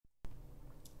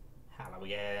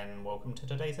Hello again, welcome to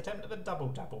today's attempt at a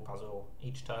Double-Dabble puzzle.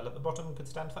 Each tile at the bottom could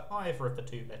stand for either of the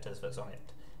two letters that's on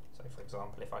it. So for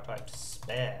example, if I typed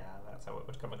spare, that's how it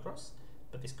would come across.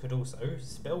 But this could also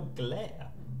spell glare,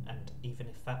 and even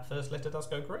if that first letter does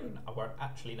go green, I won't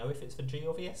actually know if it's the G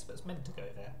or the S that's meant to go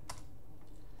there.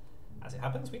 As it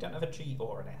happens, we don't have a G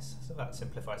or an S, so that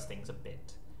simplifies things a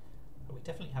bit. But we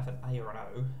definitely have an A or an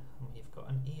O, and we've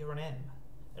got an E or an M.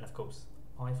 And of course,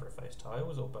 either of those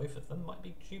tiles, or both of them, might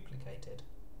be duplicated.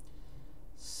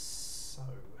 So,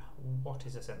 what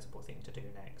is a sensible thing to do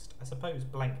next? I suppose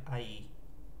blank A,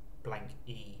 blank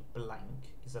E,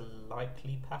 blank is a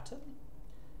likely pattern.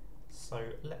 So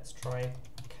let's try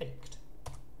caked.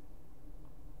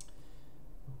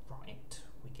 Right,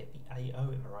 we get the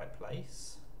AO in the right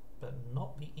place, but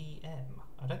not the EM.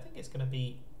 I don't think it's going to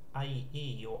be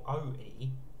AE or OE.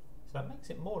 So that makes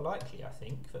it more likely, I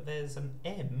think, that there's an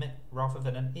M rather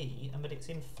than an E and that it's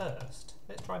in first.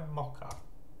 Let's try mocha.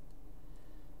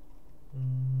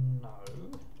 No.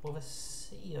 Well, the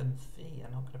C and V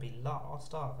are not going to be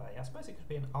last, are they? I suppose it could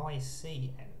be an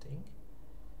IC ending.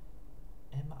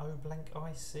 MO blank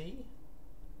IC?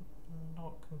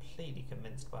 Not completely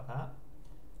convinced by that.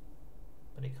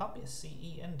 But it can't be a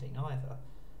CE ending either.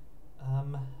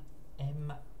 MA...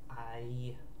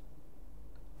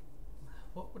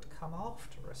 What would come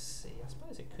after a C? I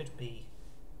suppose it could be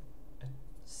a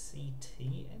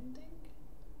CT ending?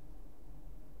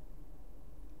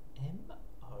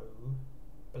 MO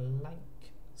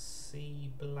blank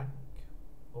C blank,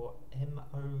 or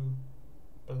MO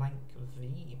blank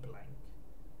V blank.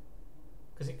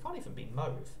 Because it can't even be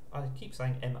mauve. I keep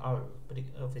saying MO, but it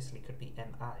obviously could be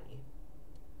MA.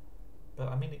 But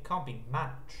I mean, it can't be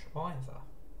match either.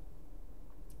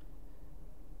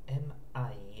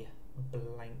 MA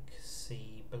blank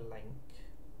C blank.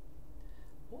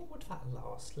 What would that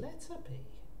last letter be?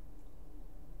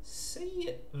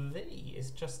 CV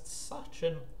is just such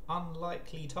an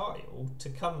unlikely tile to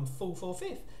come full for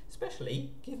fifth,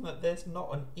 especially given that there's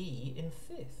not an E in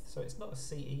fifth, so it's not a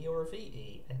CE or a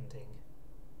VE ending.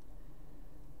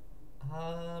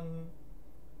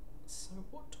 So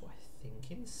what do I think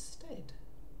instead?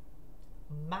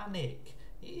 Manic.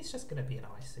 It's just going to be an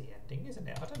IC ending, isn't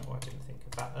it? I don't know why I didn't think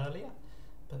of that earlier.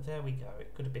 But there we go.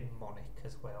 It could have been monic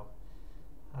as well.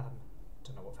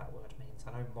 Don't know what that word means.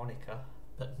 I know monica,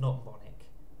 but not monic.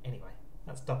 Anyway,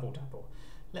 that's Double-Dabble.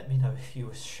 Let me know if you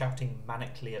were shouting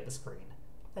manically at the screen.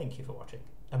 Thank you for watching,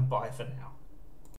 and bye for now.